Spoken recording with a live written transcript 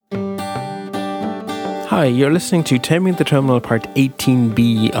Hi, you're listening to Taming the Terminal Part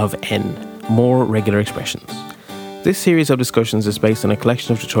 18b of N, More Regular Expressions. This series of discussions is based on a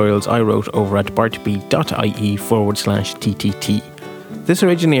collection of tutorials I wrote over at bartb.ie/TTT. This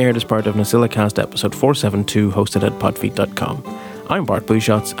originally aired as part of NosillaCast episode 472 hosted at podfeet.com. I'm Bart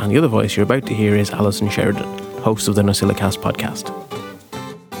Bouchotz, and the other voice you're about to hear is Alison Sheridan, host of the NosillaCast podcast.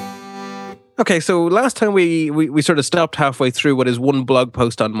 Okay, so last time we sort of stopped halfway through what is one blog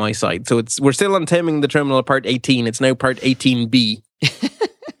post on my side. So we're still on Taming the Terminal Part 18. It's now Part 18b.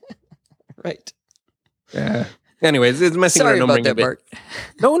 Right. Anyways, it's messing with our numbering a bit. Bart.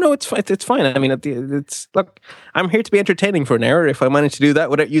 No, it's fine. I mean, look, I'm here to be entertaining for an hour. If I manage to do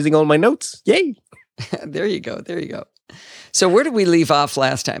that without using all my notes, yay! There you go. So where did we leave off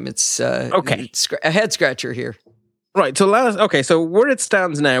last time? It's okay. It's a head scratcher here. Right. So where it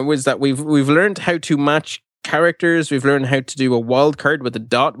stands now is that we've learned how to match characters. We've learned how to do a wild card with a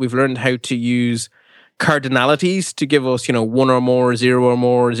dot. We've learned how to use cardinalities to give us, 1 or more, 0 or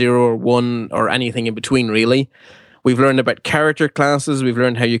more, 0 or 1, or anything in between, really. We've learned about character classes. We've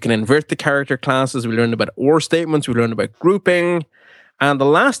learned how you can invert the character classes. We learned about OR statements. We learned about grouping. And the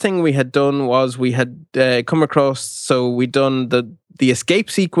last thing we had done was we had come across, so we'd done the escape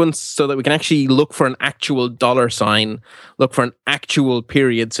sequence so that we can actually look for an actual $sign, look for an actual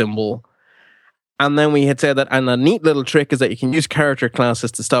period symbol. And then we had said that, and a neat little trick is that you can use character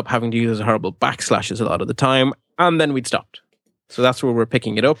classes to stop having to use horrible backslashes a lot of the time. And then we'd stopped. So that's where we're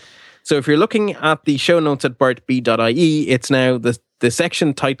picking it up. So if you're looking at the show notes at bartb.ie, it's now the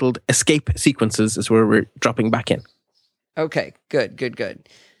section titled Escape Sequences is where we're dropping back in. Okay, good.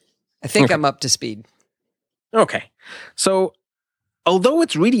 I think I'm up to speed. Okay. So although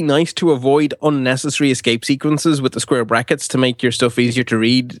it's really nice to avoid unnecessary escape sequences with the square brackets to make your stuff easier to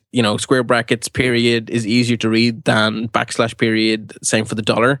read, square brackets period is easier to read than backslash period, same for the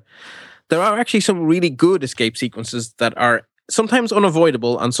 $. There are actually some really good escape sequences that are sometimes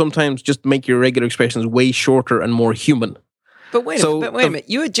unavoidable and sometimes just make your regular expressions way shorter and more human. But wait a minute.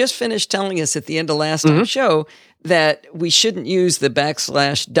 You had just finished telling us at the end of last time's show that we shouldn't use the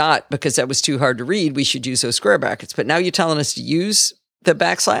backslash dot because that was too hard to read. We should use those square brackets. But now you're telling us to use the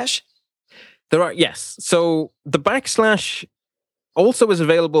backslash? Yes. So the backslash also is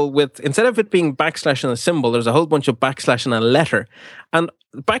available with, instead of it being backslash and a symbol, there's a whole bunch of backslash and a letter. And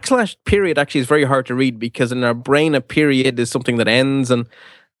backslash period actually is very hard to read because in our brain, a period is something that ends, and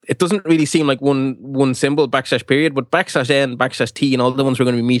it doesn't really seem like one symbol, backslash period, but backslash N, backslash T, and all the ones we're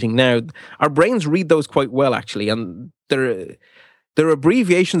going to be meeting now, our brains read those quite well, actually. And they're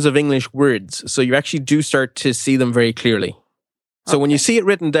abbreviations of English words, so you actually do start to see them very clearly. So when you see it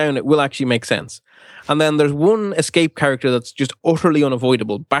written down, it will actually make sense. And then there's one escape character that's just utterly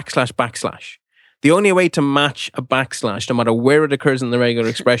unavoidable, backslash. The only way to match a backslash, no matter where it occurs in the regular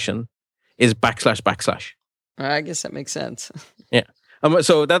expression, is backslash. I guess that makes sense. Yeah.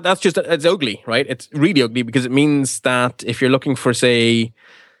 So that's just, it's ugly, right? It's really ugly because it means that if you're looking for, say,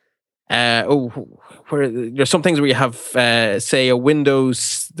 where there's some things where you have, say, a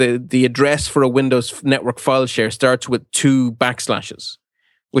Windows, the address for a Windows network file share starts with 2 backslashes,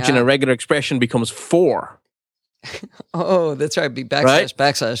 which in a regular expression becomes 4. Oh, that's right. Be backslash,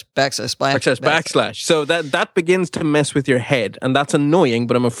 right? backslash. So that begins to mess with your head, and that's annoying,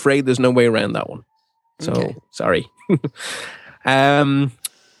 but I'm afraid there's no way around that one. So, Sorry.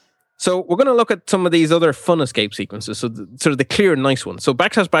 So we're going to look at some of these other fun escape sequences. So sort of the clear, nice ones. So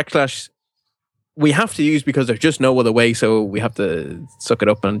backslash, we have to use because there's just no other way. So we have to suck it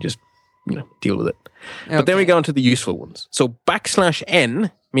up and just deal with it. Okay. But then we go on to the useful ones. So backslash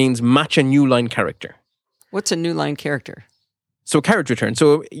N means match a new line character. What's a new line character? So character return.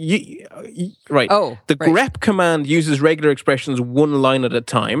 So right. The grep command uses regular expressions one line at a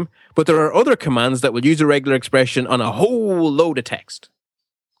time, but there are other commands that will use a regular expression on a whole load of text.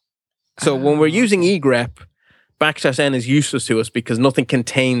 So when we're using egrep, backslash N is useless to us because nothing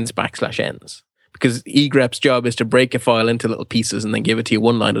contains backslash N's. Because egrep's job is to break a file into little pieces and then give it to you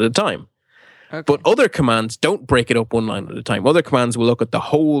one line at a time. Okay. But other commands don't break it up one line at a time. Other commands will look at the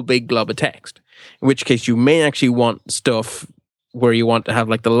whole big glob of text, in which case you may actually want stuff where you want to have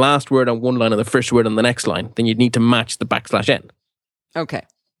like the last word on one line and the first word on the next line. Then you'd need to match the backslash N. Okay.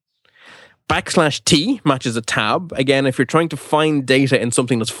 Backslash T matches a tab. Again, if you're trying to find data in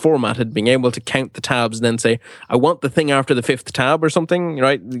something that's formatted, being able to count the tabs and then say, I want the thing after the 5th tab or something,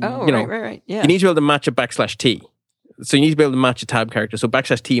 right? Right. Yeah. You need to be able to match a backslash T. So you need to be able to match a tab character. So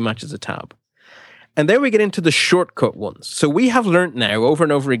backslash T matches a tab. And then we get into the shortcut ones. So we have learned now over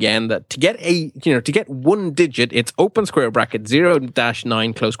and over again that to get one digit, it's open square bracket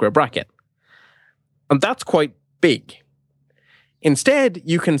 0-9 close square bracket. And that's quite big. Instead,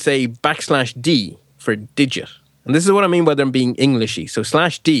 you can say backslash D for digit. And this is what I mean by them being Englishy. So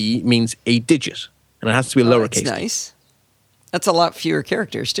 /D means a digit, and it has to be lowercase. That's nice. That's a lot fewer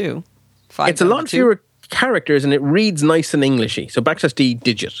characters, too. It's a lot fewer characters, and it reads nice and Englishy. So /D,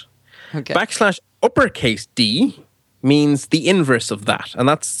 digit. Okay. \uppercase D means the inverse of that, and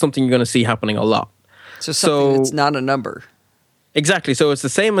that's something you're going to see happening a lot. So something that's not a number. Exactly. So it's the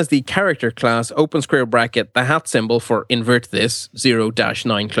same as the character class, open square bracket, the hat symbol for invert this,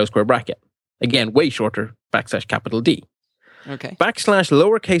 0-9, close square bracket. Again, way shorter, \D. Okay.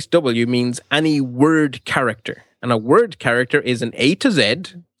 \lowercase w means any word character. And a word character is an A to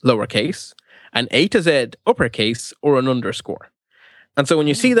Z, lowercase, an A to Z, uppercase, or an underscore. And so when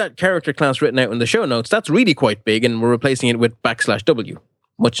you see that character class written out in the show notes, that's really quite big, and we're replacing it with \W.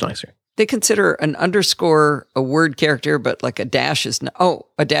 Much nicer. They consider an underscore a word character, but like a dash is not. Oh,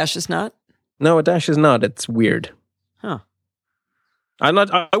 a dash is not? No, a dash is not. It's weird. Huh. I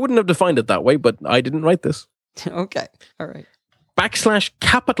wouldn't have defined it that way, but I didn't write this. Okay. All right.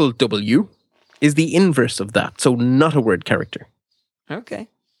 \W is the inverse of that, so not a word character. Okay.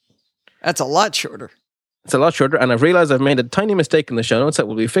 That's a lot shorter. It's a lot shorter, and I've realized I've made a tiny mistake in the show notes that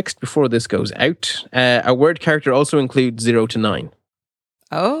will be fixed before this goes out. A word character also includes 0-9.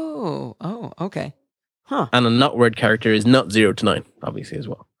 Oh, okay. Huh. And a not word character is not 0-9, obviously, as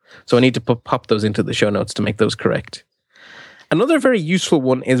well. So I need to pop those into the show notes to make those correct. Another very useful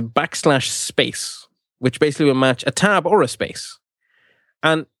one is \space, which basically will match a tab or a space.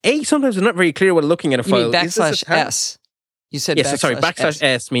 And sometimes it's not very clear when looking at a file. You mean \S? You said yes, sorry,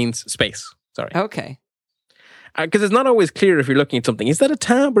 \S means space. Sorry. Okay. Because it's not always clear if you're looking at something. Is that a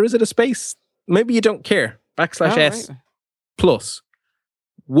tab or is it a space? Maybe you don't care. \S right. plus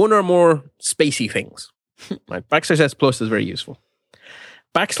one or more spacey things. Right? \S plus is very useful.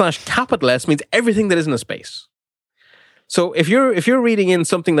 \S means everything that isn't a space. So if you're reading in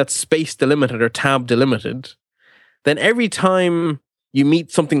something that's space delimited or tab delimited, then every time you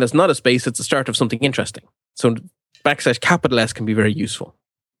meet something that's not a space, it's the start of something interesting. So \S can be very useful.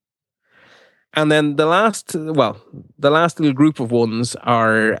 And then the last little group of ones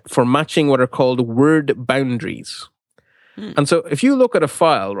are for matching what are called word boundaries. And so if you look at a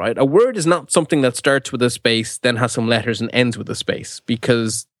file, right, a word is not something that starts with a space, then has some letters and ends with a space,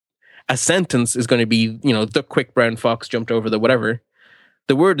 because a sentence is going to be, the quick brown fox jumped over the whatever.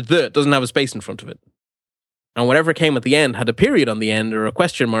 The word the doesn't have a space in front of it. And whatever came at the end had a period on the end or a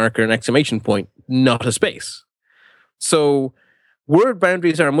question mark or an exclamation point, not a space. So word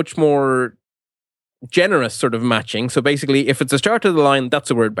boundaries are much more generous sort of matching. So basically, if it's the start of the line,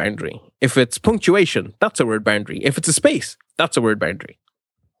 that's a word boundary. If it's punctuation, that's a word boundary. If it's a space, that's a word boundary.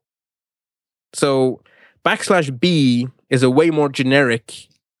 So \B is a way more generic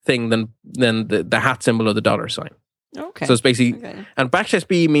thing than the hat symbol or the $sign. Okay. So it's basically, and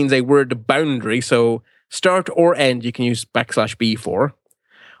 \B means a word boundary. So start or end, you can use \B for.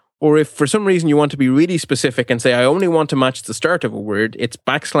 Or if for some reason you want to be really specific and say, I only want to match the start of a word, it's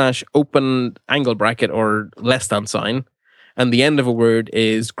 \open angle bracket or less than sign. And the end of a word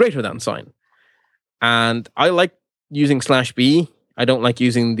is greater than sign. And I like using /B. I don't like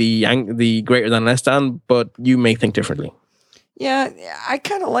using the greater than less than, but you may think differently. Yeah, I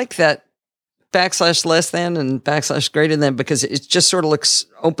kind of like that \less than and \greater than, because it just sort of looks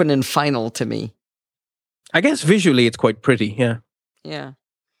open and final to me. I guess visually it's quite pretty, yeah. Yeah.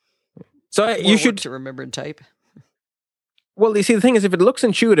 So you should to remember and type. Well, you see, the thing is, if it looks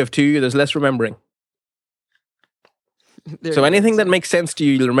intuitive to you, there's less remembering. So anything that makes sense to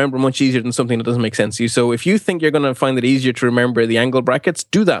you, you'll remember much easier than something that doesn't make sense to you. So if you think you're going to find it easier to remember the angle brackets,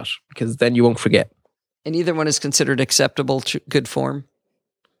 do that, because then you won't forget. And either one is considered acceptable, good form?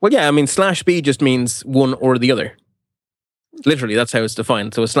 Well, yeah, I mean, /B just means one or the other. Literally, that's how it's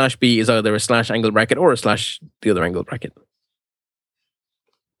defined. So a /B is either a / angle bracket or a / the other angle bracket.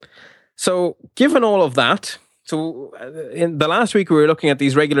 So given all of that, so in the last week we were looking at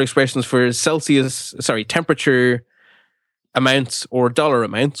these regular expressions for temperature amounts or dollar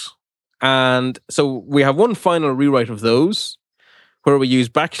amounts. And so we have one final rewrite of those where we use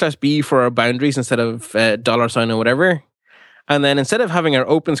 \B for our boundaries instead of $sign or whatever. And then instead of having our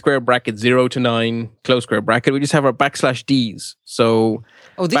open square bracket 0-9 close square bracket, we just have our \Ds. So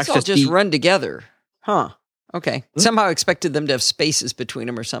these all just run together. Huh. Okay. Somehow I expected them to have spaces between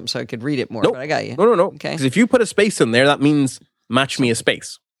them or something so I could read it more, nope. But I got you. No. Okay. Because if you put a space in there, that means match me a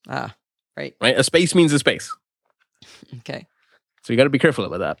space. Ah, right. Right? A space means a space. Okay. So you got to be careful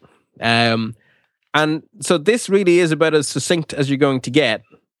about that. And so this really is about as succinct as you're going to get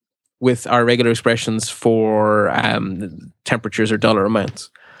with our regular expressions for temperatures or dollar amounts.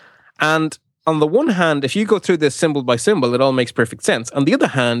 And on the one hand, if you go through this symbol by symbol, it all makes perfect sense. On the other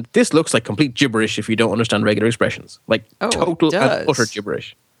hand, this looks like complete gibberish if you don't understand regular expressions. Like total and utter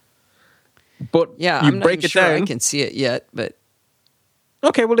gibberish. But yeah, I'm not sure I can see it yet, but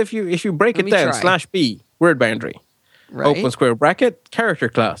okay, well if you break it down, /B, word boundary. Right. Open square bracket, character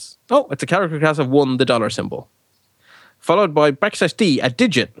class. Oh, it's a character class of 1, the dollar symbol. Followed by \D, a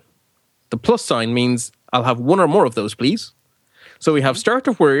digit. The plus sign means I'll have one or more of those, please. So we have start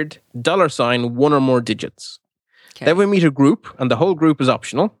of word, $, one or more digits. Okay. Then we meet a group, and the whole group is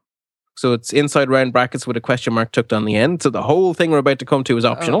optional. So it's inside round brackets with a question mark tucked on the end. So the whole thing we're about to come to is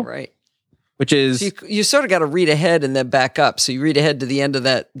optional. Oh, right. Which is... So you sort of got to read ahead and then back up. So you read ahead to the end of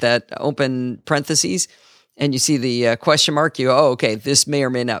that open parentheses, and you see the question mark. You go, oh, okay, this may or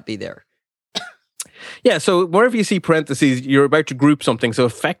may not be there. Yeah, so wherever you see parentheses, you're about to group something. So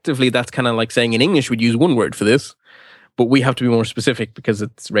effectively, that's kind of like saying in English, we'd use one word for this, but we have to be more specific because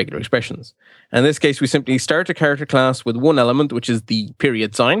it's regular expressions. In this case, we simply start a character class with one element, which is the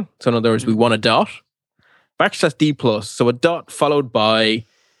period sign. So in other words, we want a dot, \D plus, so a dot followed by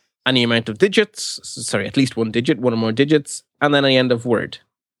any amount of digits, at least one digit, one or more digits, and then an end of word.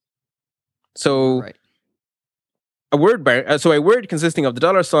 So... Right. A word consisting of the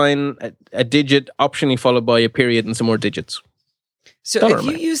 $, a digit, optionally followed by a period and some more digits. So if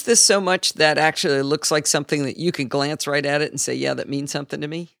you use this so much that actually looks like something that you can glance right at it and say, yeah, that means something to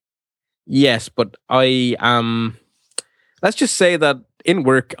me? Yes, but I am... let's just say that in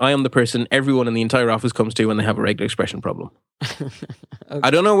work, I am the person everyone in the entire office comes to when they have a regular expression problem. Okay. I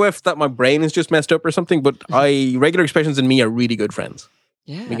don't know if that my brain is just messed up or something, but regular expressions and me are really good friends.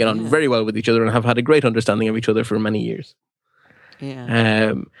 Yeah, we get on very well with each other and have had a great understanding of each other for many years.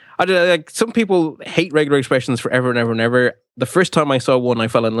 Yeah. Some people hate regular expressions forever and ever and ever. The first time I saw one, I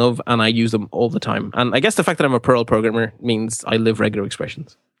fell in love, and I use them all the time. And I guess the fact that I'm a Perl programmer means I live regular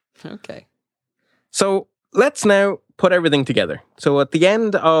expressions. Okay. So let's now put everything together. So at the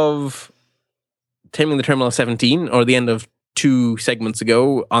end of Taming the Terminal 17, or the end of 2 segments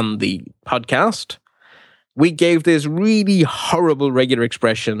ago on the podcast, we gave this really horrible regular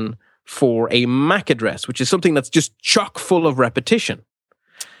expression for a MAC address, which is something that's just chock full of repetition.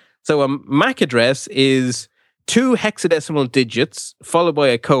 So a MAC address is 2 hexadecimal digits, followed by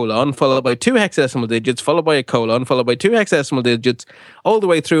a colon, followed by 2 hexadecimal digits, followed by a colon, followed by 2 hexadecimal digits, all the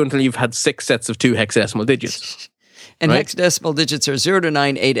way through until you've had 6 sets of 2 hexadecimal digits. And right? Hexadecimal digits are 0 to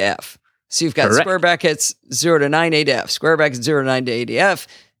 9, A to F. So you've got Correct. Square brackets, 0 to 9, A to F, square brackets, 0 to 9 to A to F,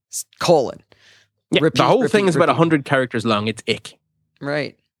 colon. Yeah, the whole thing is about 100 characters long. It's ick.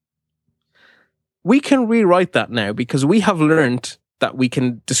 Right. We can rewrite that now because we have learned that we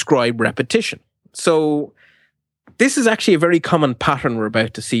can describe repetition. So this is actually a very common pattern we're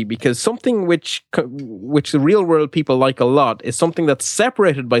about to see, because something which the real world people like a lot is something that's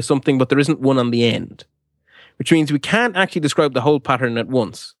separated by something, but there isn't one on the end, which means we can't actually describe the whole pattern at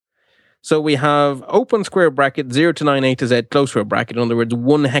once. So we have open square bracket 0 to 9 A to Z close square bracket, in other words,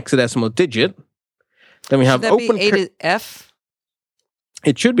 1 hexadecimal digit. Then we have open be A to F?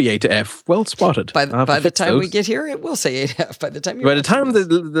 It should be A to F. Well spotted. By the time we get here, it will say A to F. By the time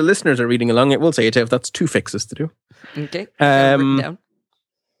the listeners are reading along, it will say A to F. That's 2 fixes to do. Okay. Down.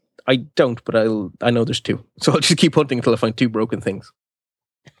 I don't, but I know there's 2. So I'll just keep hunting until I find 2 broken things.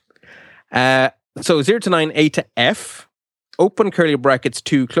 So 0 to 9, A to F. Open curly brackets,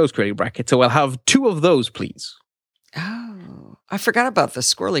 2 close curly brackets. So I'll have 2 of those, please. Oh, I forgot about the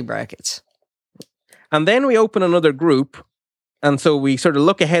squirrely brackets. And then we open another group. And so we sort of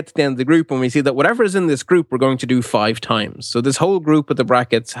look ahead to the end of the group and we see that whatever is in this group, we're going to do 5 times. So this whole group with the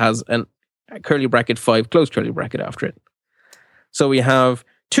brackets has a curly bracket 5, close curly bracket after it. So we have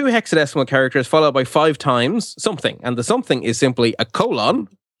 2 hexadecimal characters followed by 5 times something. And the something is simply a colon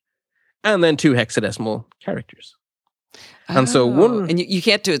and then 2 hexadecimal characters. And so one... And you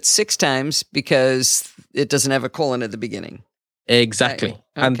can't do it 6 times because it doesn't have a colon at the beginning. Exactly. Okay.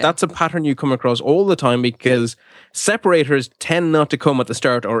 And that's a pattern you come across all the time because separators tend not to come at the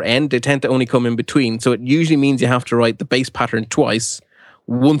start or end. They tend to only come in between. So it usually means you have to write the base pattern twice,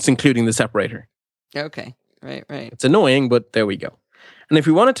 once including the separator. Okay. Right. It's annoying, but there we go. And if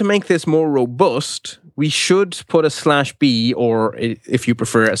we wanted to make this more robust, we should put a /B, or if you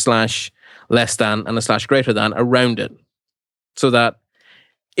prefer, a /less than and a /greater than around it. So that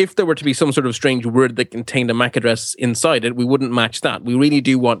if there were to be some sort of strange word that contained a MAC address inside it, we wouldn't match that. We really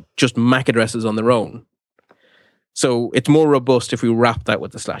do want just MAC addresses on their own. So it's more robust if we wrap that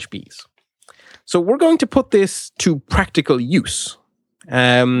with the /Bs. So we're going to put this to practical use.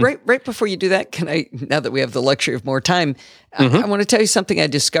 Right before you do that, can I, now that we have the luxury of more time, I want to tell you something I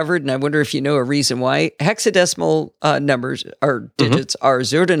discovered, and I wonder if you know a reason why. Hexadecimal numbers or digits are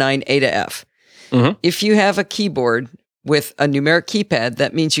 0 to 9, A to F. Mm-hmm. If you have a keyboard with a numeric keypad,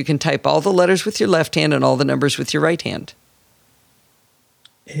 that means you can type all the letters with your left hand and all the numbers with your right hand.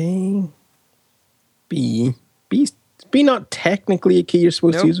 A, B. B not technically a key you're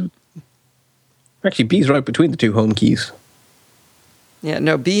supposed to use? Actually, B is right between the two home keys. Yeah,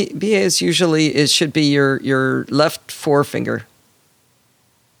 no, B is usually, it should be your left forefinger.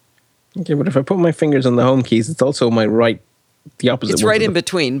 Okay, but if I put my fingers on the home keys, it's also my right, the opposite. It's right in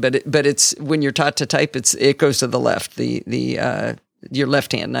between, but it's when you're taught to type, it goes to the left, your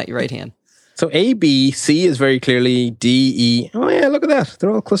left hand, not your right hand. So A, B, C is very clearly D, E. Oh yeah, look at that. They're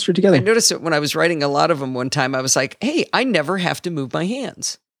all clustered together. I noticed it when I was writing a lot of them one time. I was like, hey, I never have to move my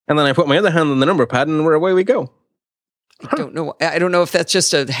hands. And then I put my other hand on the number pad and away we go. I don't know. I don't know if that's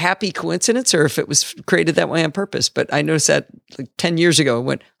just a happy coincidence or if it was created that way on purpose, but I noticed that like 10 years ago and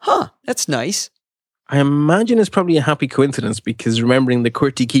went, that's nice. I imagine it's probably a happy coincidence because remembering the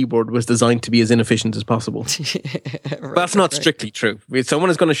QWERTY keyboard was designed to be as inefficient as possible. But that's not strictly true. Someone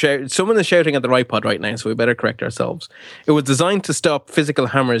is going to shout. Someone is shouting at the right pod right now, so we better correct ourselves. It was designed to stop physical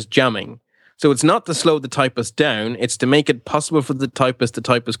hammers jamming. So it's not to slow the typist down. It's to make it possible for the typist to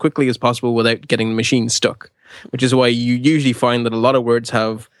type as quickly as possible without getting the machine stuck, which is why you usually find that a lot of words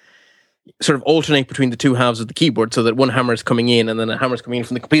have sort of alternate between the two halves of the keyboard so that one hammer is coming in and then a hammer is coming in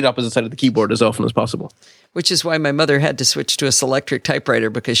from the complete opposite side of the keyboard as often as possible. Which is why my mother had to switch to a Selectric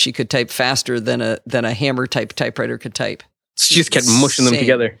typewriter because she could type faster than a hammer type typewriter could type. She just kept mushing them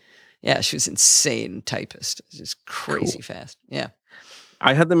together. Yeah, she was an insane typist. Just crazy fast. Yeah.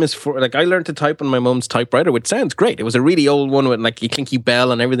 I had them I learned to type on my mom's typewriter, which sounds great. It was a really old one with like a clinky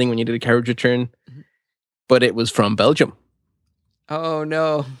bell and everything when you did a carriage return. But it was from Belgium. Oh,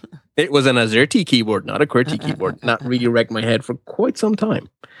 no. It was an AZERTY keyboard, not a QWERTY keyboard. That really wrecked my head for quite some time.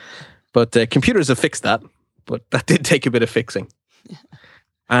 But computers have fixed that. But that did take a bit of fixing.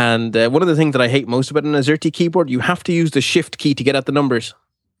 And one of the things that I hate most about an AZERTY keyboard, you have to use the shift key to get at the numbers.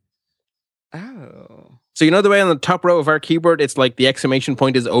 Oh. So you know the way on the top row of our keyboard, it's like the exclamation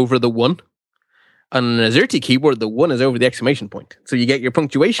point is over the 1? On an AZERTY keyboard, the 1 is over the exclamation point. So you get your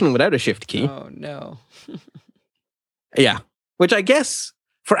punctuation without a shift key. Oh, no. Yeah. Which I guess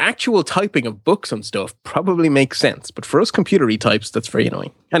for actual typing of books and stuff probably makes sense. But for us computer-y types, that's very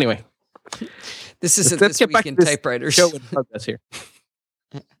annoying. Anyway. This isn't This Week in Typewriters. Show in progress here.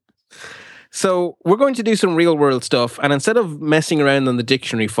 So we're going to do some real-world stuff. And instead of messing around on the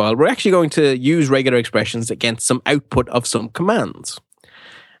dictionary file, we're actually going to use regular expressions against some output of some commands.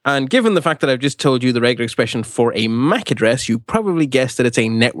 And given the fact that I've just told you the regular expression for a MAC address, you probably guessed that it's a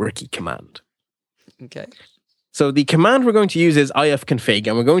networky command. Okay. So the command we're going to use is ifconfig,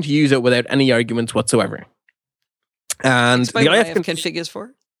 and we're going to use it without any arguments whatsoever. And explain the what ifconfig is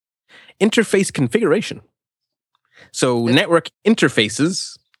for? Interface configuration. So network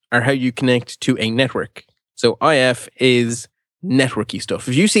interfaces are how you connect to a network. So IF is networky stuff.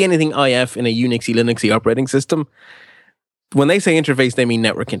 If you see anything IF in a Unixy, Linuxy operating system, when they say interface, they mean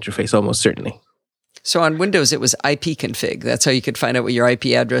network interface, almost certainly. So on Windows, it was ipconfig. That's how you could find out what your IP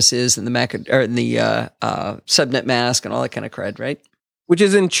address is in the Mac or in the subnet mask and all that kind of crud, right? Which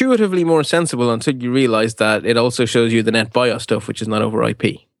is intuitively more sensible until you realize that it also shows you the NetBIOS stuff, which is not over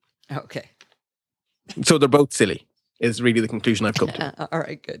IP. Okay. So they're both silly, is really the conclusion I've come to. All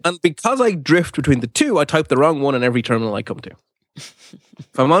right, good. And because I drift between the two, I type the wrong one in every terminal I come to.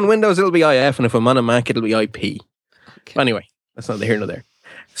 If I'm on Windows, it'll be IF, and if I'm on a Mac, it'll be IP. Okay. Anyway, that's neither here nor there.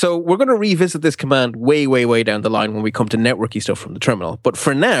 So we're going to revisit this command way, way, way down the line when we come to networky stuff from the terminal. But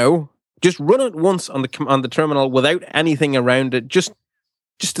for now, just run it once on the terminal without anything around it, just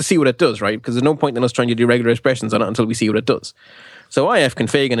to see what it does, right? Because there's no point in us trying to do regular expressions on it until we see what it does. So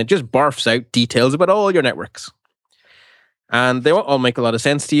ifconfig, and it just barfs out details about all your networks. And they won't all make a lot of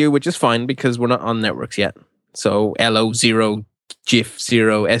sense to you, which is fine because we're not on networks yet. So LO0,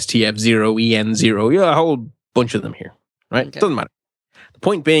 GIF0, STF0, EN0, yeah, a whole bunch of them here, right? Okay. Doesn't matter. The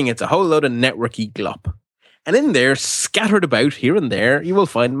point being, it's a whole load of networky glop. And in there, scattered about here and there, you will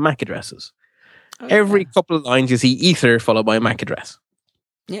find MAC addresses. Oh, every couple of lines, you see ether followed by a MAC address.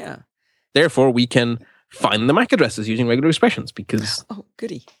 Yeah. Therefore, we can find the MAC addresses using regular expressions because... Oh,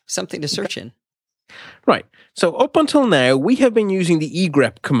 goody. Something to search in. Right. So up until now, we have been using the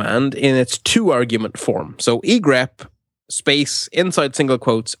egrep command in its 2-argument form. So egrep, space, inside single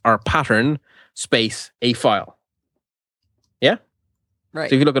quotes, our pattern, space, a file. Yeah? Right.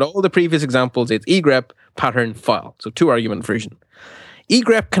 So if you look at all the previous examples, it's egrep, pattern, file. So 2-argument version.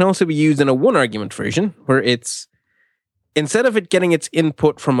 Egrep can also be used in a 1-argument version where it's, instead of it getting its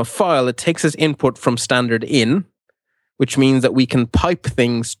input from a file, it takes its input from standard in, which means that we can pipe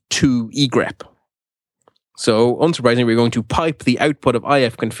things to egrep. So unsurprisingly, we're going to pipe the output of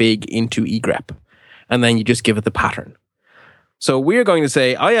ifconfig into egrep. And then you just give it the pattern. So we're going to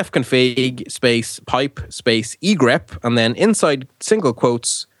say ifconfig space pipe space egrep, and then inside single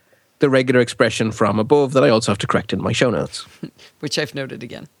quotes, the regular expression from above that I also have to correct in my show notes. Which I've noted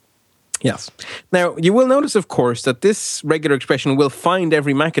again. Yes. Now, you will notice, of course, that this regular expression will find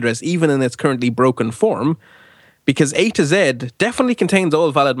every MAC address, even in its currently broken form, because A to Z definitely contains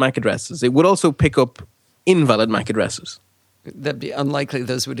all valid MAC addresses. It would also pick up invalid MAC addresses. That'd be unlikely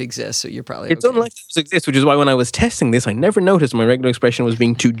those would exist, so you're probably It's okay. unlikely those exist, which is why when I was testing this, I never noticed my regular expression was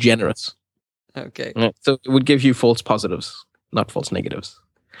being too generous. Okay. Right? So it would give you false positives, not false negatives.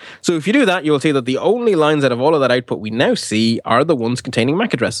 So if you do that, you'll see that the only lines out of all of that output we now see are the ones containing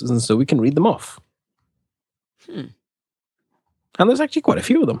MAC addresses, and so we can read them off. And there's actually quite a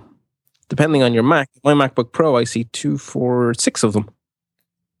few of them. Depending on your Mac, my MacBook Pro, I see 2, 4, 6 of them.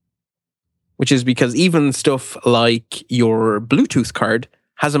 Which is because even stuff like your Bluetooth card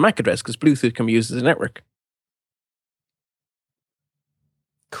has a MAC address, because Bluetooth can be used as a network.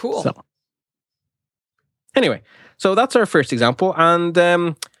 Cool. So, anyway, so that's our first example. And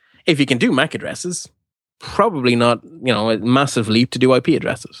if you can do MAC addresses, probably not, a massive leap to do IP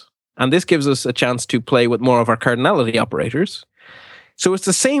addresses. And this gives us a chance to play with more of our cardinality operators. So it's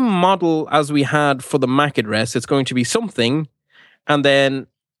the same model as we had for the MAC address. It's going to be something, and then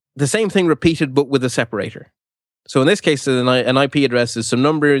the same thing repeated, but with a separator. So in this case, an IP address is some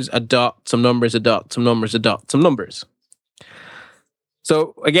numbers, a dot, some numbers, a dot, some numbers, a dot, some numbers.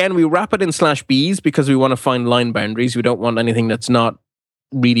 So again, we wrap it in /b's because we want to find line boundaries. We don't want anything that's not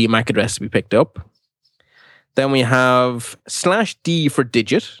really a MAC address to be picked up. Then we have /d for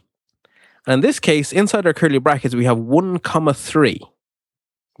digit. And in this case, inside our curly brackets, we have 1,3,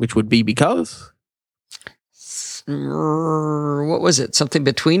 which would be because? What was it? Something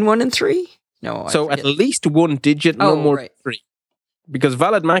between 1 and 3? No. So at least one digit, no more than 3. Because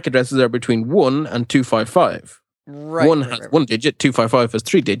valid MAC addresses are between 1 and 255. Right. One has 1 digit, 255 has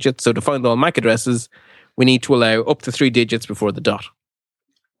 3 digits. So to find all MAC addresses, we need to allow up to 3 digits before the dot.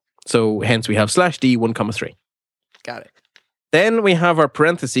 So hence we have /d 1,3. Got it. Then we have our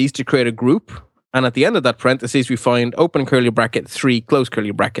parentheses to create a group. And at the end of that parentheses, we find open curly bracket, 3, close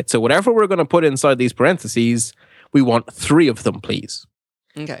curly bracket. So whatever we're going to put inside these parentheses, we want 3 of them, please.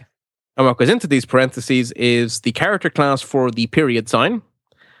 Okay. And what goes into these parentheses is the character class for the period sign,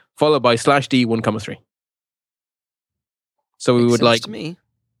 followed by /d 1,3. So we would like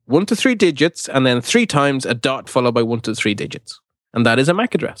 1 to 3 digits, and then 3 times a dot followed by 1 to 3 digits. And that is a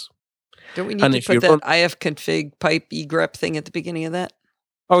MAC address. Don't we need to put that ifconfig pipe egrep thing at the beginning of that?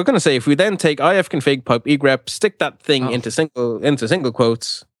 I was going to say, if we then take ifconfig pipe egrep, stick that thing into single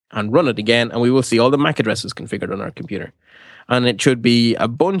quotes, and run it again, and we will see all the MAC addresses configured on our computer. And it should be a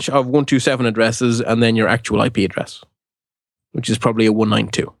bunch of 127 addresses, and then your actual IP address, which is probably a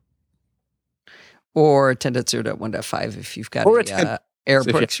 192. Or 10.0.1.5 if you've got an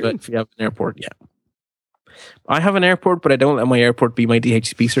airport extreme. If you have an airport, yeah. I have an airport, but I don't let my airport be my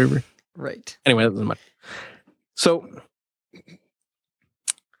DHCP server. Right. Anyway, that doesn't matter. So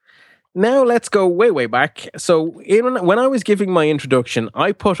now let's go way back. So when I was giving my introduction,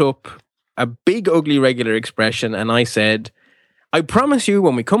 I put up a big, ugly regular expression, and I said, I promise you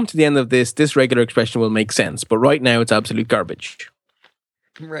when we come to the end of this regular expression will make sense, but right now it's absolute garbage.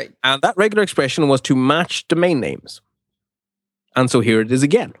 Right. And that regular expression was to match domain names. And so here it is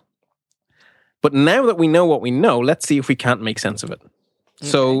again. But now that we know what we know, let's see if we can't make sense of it. Okay.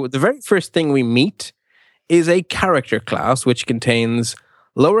 So the very first thing we meet is a character class, which contains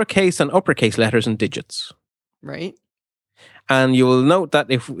lowercase and uppercase letters and digits. Right. And you will note that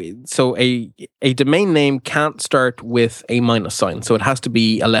a domain name can't start with a minus sign. So it has to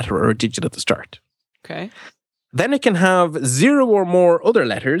be a letter or a digit at the start. Okay. Then it can have 0 or more other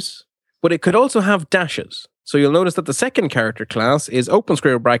letters, but it could also have dashes. So you'll notice that the second character class is open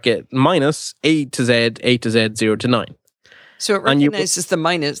square bracket minus A to Z 0 to 9. So it recognizes the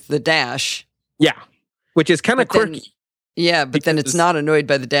minus, the dash. Yeah, which is kind of quirky. But then it's not annoyed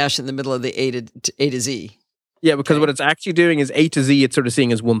by the dash in the middle of the A to Z. Yeah, because what it's actually doing is A to Z, it's sort of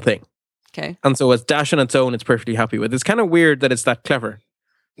seeing as one thing. Okay. And so it's dash on its own, it's perfectly happy with. It's kind of weird that it's that clever,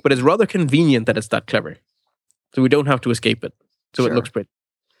 but it's rather convenient that it's that clever. So we don't have to escape it. So It looks pretty.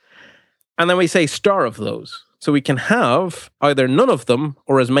 And then we say star of those. So we can have either none of them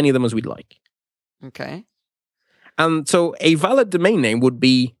or as many of them as we'd like. Okay. And so a valid domain name would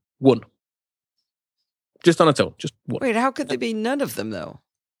be 1. Just on its own, just 1. Wait, how could there be none of them though?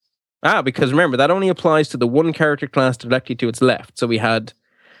 Because remember, that only applies to the one character class directly to its left. So we had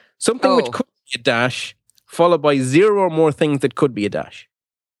something which could be a dash, followed by 0 or more things that could be a dash.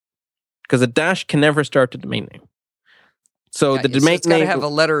 because a dash can never start a domain name. So the domain it's got to have a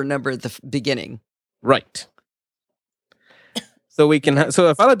letter number at the beginning. Right. So we can so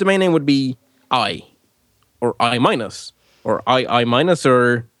a valid domain name would be I, or I minus, or I minus,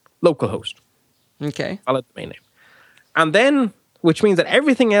 or localhost. Okay. Valid domain name. And then, which means that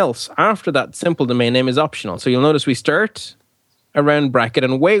everything else after that simple domain name is optional. So you'll notice we start a round bracket,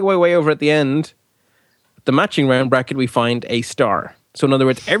 and way over at the end, the matching round bracket, we find a star. So in other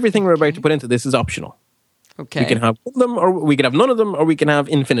words, everything we're about to put into this is optional. Okay. We can have one of them, or we can have none of them, or we can have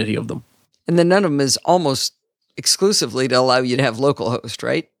infinity of them. And then none of them is almost exclusively to allow you to have localhost,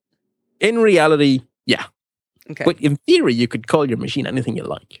 right? In reality, yeah. Okay. But in theory, you could call your machine anything you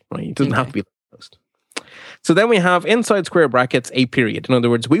like. Right? It doesn't have to be localhost. So then we have inside square brackets a period. In other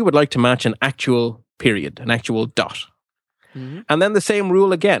words, we would like to match an actual period, an actual dot. Mm-hmm. And then the same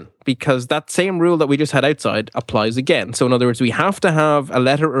rule again, because that same rule that we just had outside applies again. So in other words, we have to have a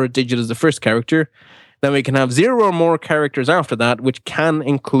letter or a digit as the first character. Then we can have 0 or more characters after that, which can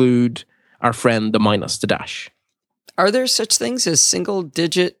include our friend, the minus, the dash. Are there such things as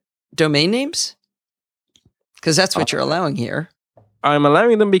single-digit domain names? Because that's what you're allowing here. I'm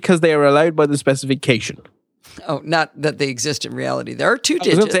allowing them because they are allowed by the specification. Oh, not that they exist in reality. There are 2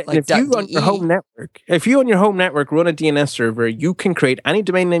 digits. Say, like if you on your home network, run a DNS server, you can create any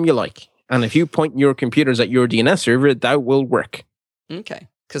domain name you like. And if you point your computers at your DNS server, that will work. Okay,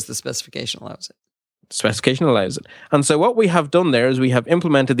 because the specification allows it. Specification allows it. And so what we have done there is we have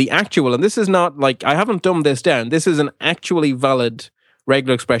implemented the actual, and this is not like, I haven't dumbed this down. This is an actually valid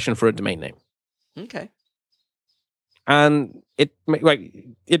regular expression for a domain name. Okay. And it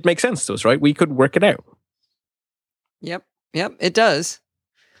makes sense to us, right? We could work it out. Yep, it does.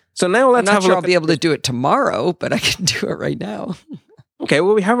 So now let's have a look. I'll be able to do it tomorrow, but I can do it right now. Okay,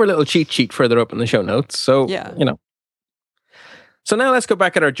 well, we have our little cheat sheet further up in the show notes. So, So now let's go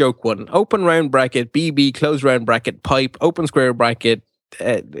back at our joke one. Open round bracket, BB, close round bracket, pipe, open square bracket,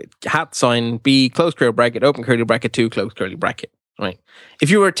 hat sign, B, close square bracket, open curly bracket, 2, close curly bracket. Right. If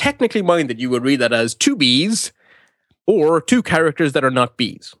you were technically minded, you would read that as 2 Bs or 2 characters that are not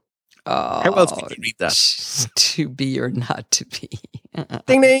Bs. How else can you read that? To be or not to be.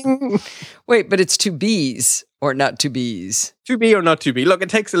 Ding, ding. Wait, but it's 2 Bs or not 2 Bs. 2 B or not 2 B. Look, it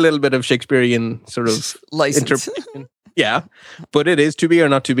takes a little bit of Shakespearean sort of license. Interpretation. Yeah, but it is 2 B or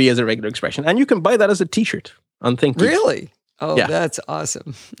not 2 B as a regular expression. And you can buy that as a t-shirt on Thinkies. Really? Oh, yeah. That's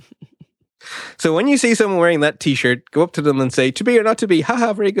awesome. So when you see someone wearing that t-shirt, go up to them and say, 2 B or not 2 B,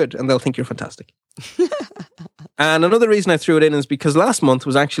 haha, very good. And they'll think you're fantastic. And another reason I threw it in is because last month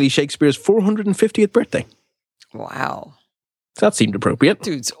was actually Shakespeare's 450th birthday. Wow. So that seemed appropriate.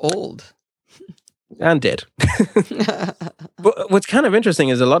 Dude's old. And dead. But what's kind of interesting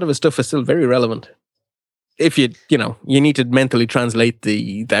is a lot of his stuff is still very relevant. If you need to mentally translate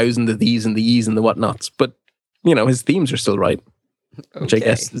the thous and the these and the e's and the whatnots. But, his themes are still right. Which I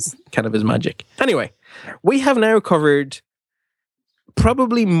guess is kind of his magic. Anyway, we have now covered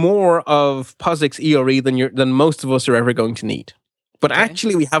probably more of POSIX ERE than most of us are ever going to need. But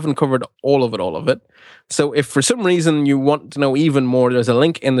actually, we haven't covered all of it. So if for some reason you want to know even more, there's a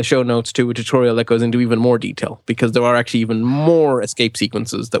link in the show notes to a tutorial that goes into even more detail, because there are actually even more escape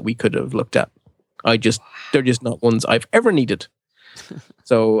sequences that we could have looked at. They're just not ones I've ever needed.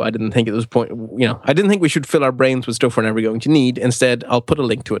 So I didn't think it was I didn't think we should fill our brains with stuff we're never going to need. Instead, I'll put a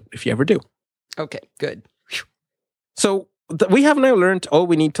link to it if you ever do. Okay, good. So we have now learned all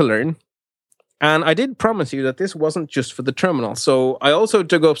we need to learn. And I did promise you that this wasn't just for the terminal. So I also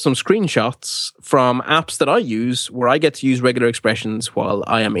dug up some screenshots from apps that I use where I get to use regular expressions while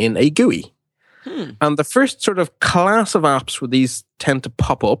I am in a GUI. And the first sort of class of apps where these tend to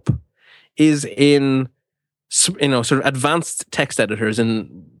pop up is in sort of advanced text editors,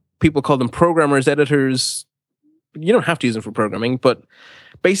 and people call them programmers editors. You don't have to use them for programming, but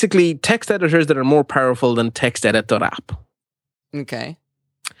basically text editors that are more powerful than TextEdit.app. Okay.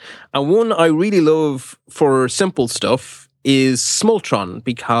 And one I really love for simple stuff is Smultron,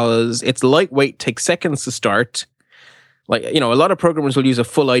 because it's lightweight, takes seconds to start. Like, a lot of programmers will use a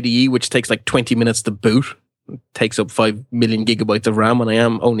full IDE, which takes like 20 minutes to boot. It takes up 5 million gigabytes of RAM, and I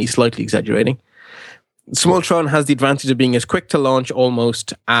am only slightly exaggerating. Smultron has the advantage of being as quick to launch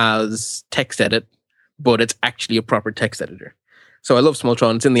almost as TextEdit, but it's actually a proper text editor. So I love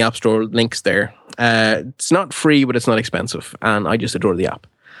Smultron. It's in the App Store. Links there. It's not free, but it's not expensive, and I just adore the app.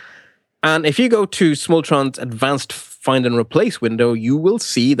 And if you go to Smultron's advanced find and replace window, you will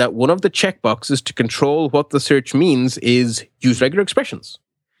see that one of the checkboxes to control what the search means is use regular expressions.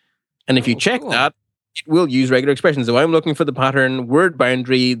 And if you check that, it will use regular expressions. So I'm looking for the pattern word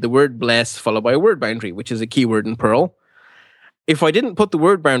boundary, the word bless, followed by a word boundary, which is a keyword in Perl. if I didn't put the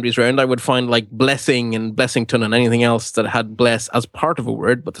word boundaries around, I would find like blessing and Blessington and anything else that had bless as part of a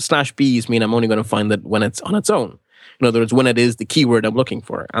word. But the /b's mean I'm only going to find that when it's on its own. In other words, when it is the keyword I'm looking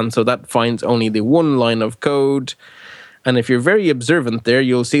for. And so that finds only the one line of code. And if you're very observant there,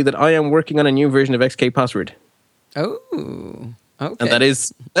 you'll see that I am working on a new version of XK Password. Oh, okay. And that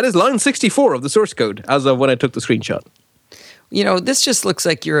is line 64 of the source code as of when I took the screenshot. This just looks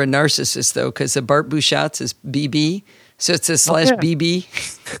like you're a narcissist, though, because the Bart Busschots is BB. So it says /BB.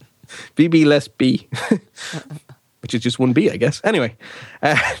 BB less B, which is just one B, I guess. Anyway.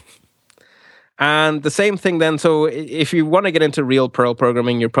 And the same thing then. So if you want to get into real Perl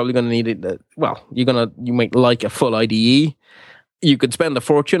programming, you're probably going to need it. You might like a full IDE. You could spend a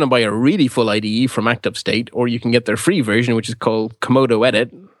fortune and buy a really full IDE from ActiveState, or you can get their free version, which is called Komodo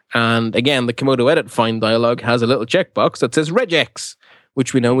Edit. And again, the Komodo Edit find dialog has a little checkbox that says regex,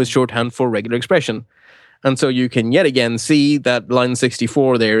 which we know is shorthand for regular expression. And so you can yet again see that line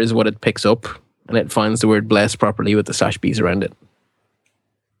 64 there is what it picks up, and it finds the word bless properly with the /b's around it.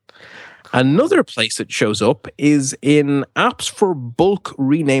 Another place it shows up is in apps for bulk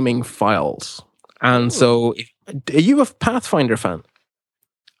renaming files. And so, are you a Pathfinder fan?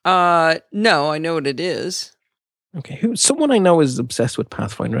 No, I know what it is. Okay, someone I know is obsessed with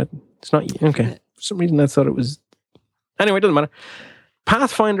Pathfinder. It's not you. Okay, for some reason I thought it was. Anyway, it doesn't matter.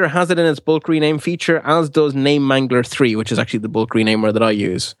 Pathfinder has it in its bulk rename feature, as does NameMangler 3, which is actually the bulk renamer that I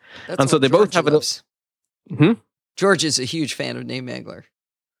use. That's and so they both have it. George is a huge fan of NameMangler.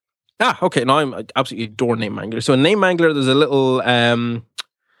 Okay. No, I absolutely adore NameMangler. So in NameMangler, there's a little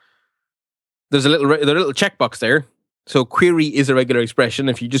checkbox there. So query is a regular expression.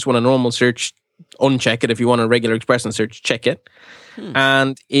 If you just want a normal search, uncheck it. If you want a regular expression search, check it.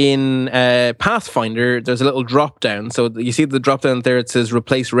 And in Pathfinder, there's a little drop down. So you see the drop down there. It says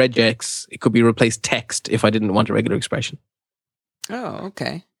replace regex. It could be replace text if I didn't want a regular expression. Oh,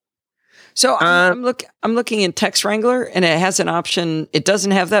 okay. So I'm looking in Text Wrangler, and it has an option. It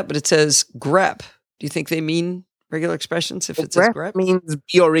doesn't have that, but it says grep. Do you think they mean regular expressions if it says grep? Means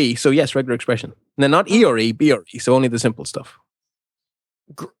BRE, so yes, regular expression. No, not ERE, BRE, so only the simple stuff.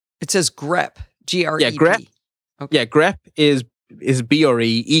 It says grep, GREP. Yeah, grep. Okay. Yeah, grep is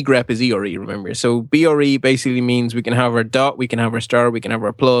BRE, egrep is ERE, remember. So BRE basically means we can have our dot, we can have our star, we can have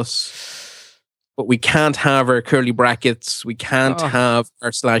our plus, but we can't have our curly brackets. We can't have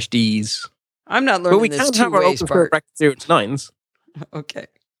our /Ds. I'm not learning this two ways, Bart. But we can't have our open square brackets 0 to 9s. Okay.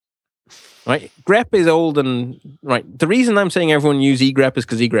 Right? grep is old and... Right. The reason I'm saying everyone use egrep is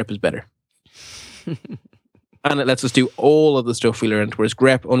because egrep is better. And it lets us do all of the stuff we learned, whereas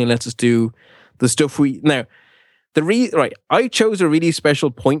grep only lets us do the stuff we... Now, I chose a really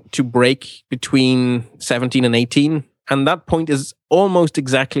special point to break between 17 and 18, and that point is almost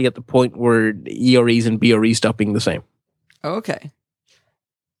exactly at the point where EREs and BREs stop being the same. Okay.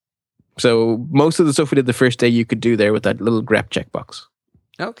 So most of the stuff we did the first day you could do there with that little grep checkbox.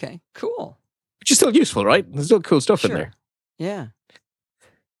 Okay, cool. Which is still useful, right? There's still cool stuff in there. Yeah.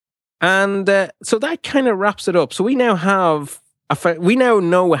 And so that kind of wraps it up. So we now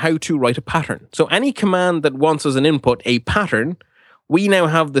know how to write a pattern. So any command that wants as an input a pattern, we now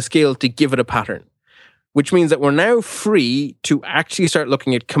have the skill to give it a pattern, which means that we're now free to actually start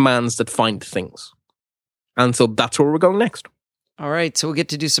looking at commands that find things. And so that's where we're going next. All right. So we'll get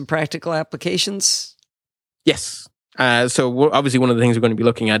to do some practical applications. Yes. So obviously one of the things we're going to be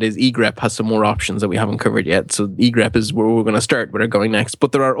looking at is egrep has some more options that we haven't covered yet. So egrep is where we're going to start, where we're going next.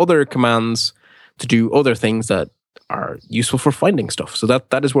 But there are other commands to do other things that are useful for finding stuff. So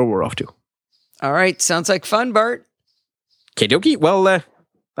that is where we're off to. All right. Sounds like fun, Bart. Okie dokie. Well,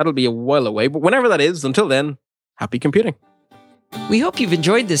 that'll be a while away. But whenever that is, until then, happy computing. We hope you've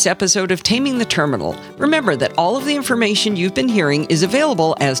enjoyed this episode of Taming the Terminal. Remember that all of the information you've been hearing is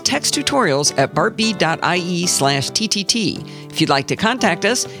available as text tutorials at bartb.ie/TTT. If you'd like to contact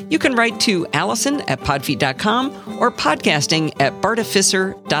us, you can write to Allison@podfeet.com or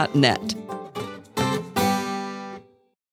podcasting@bartificer.net.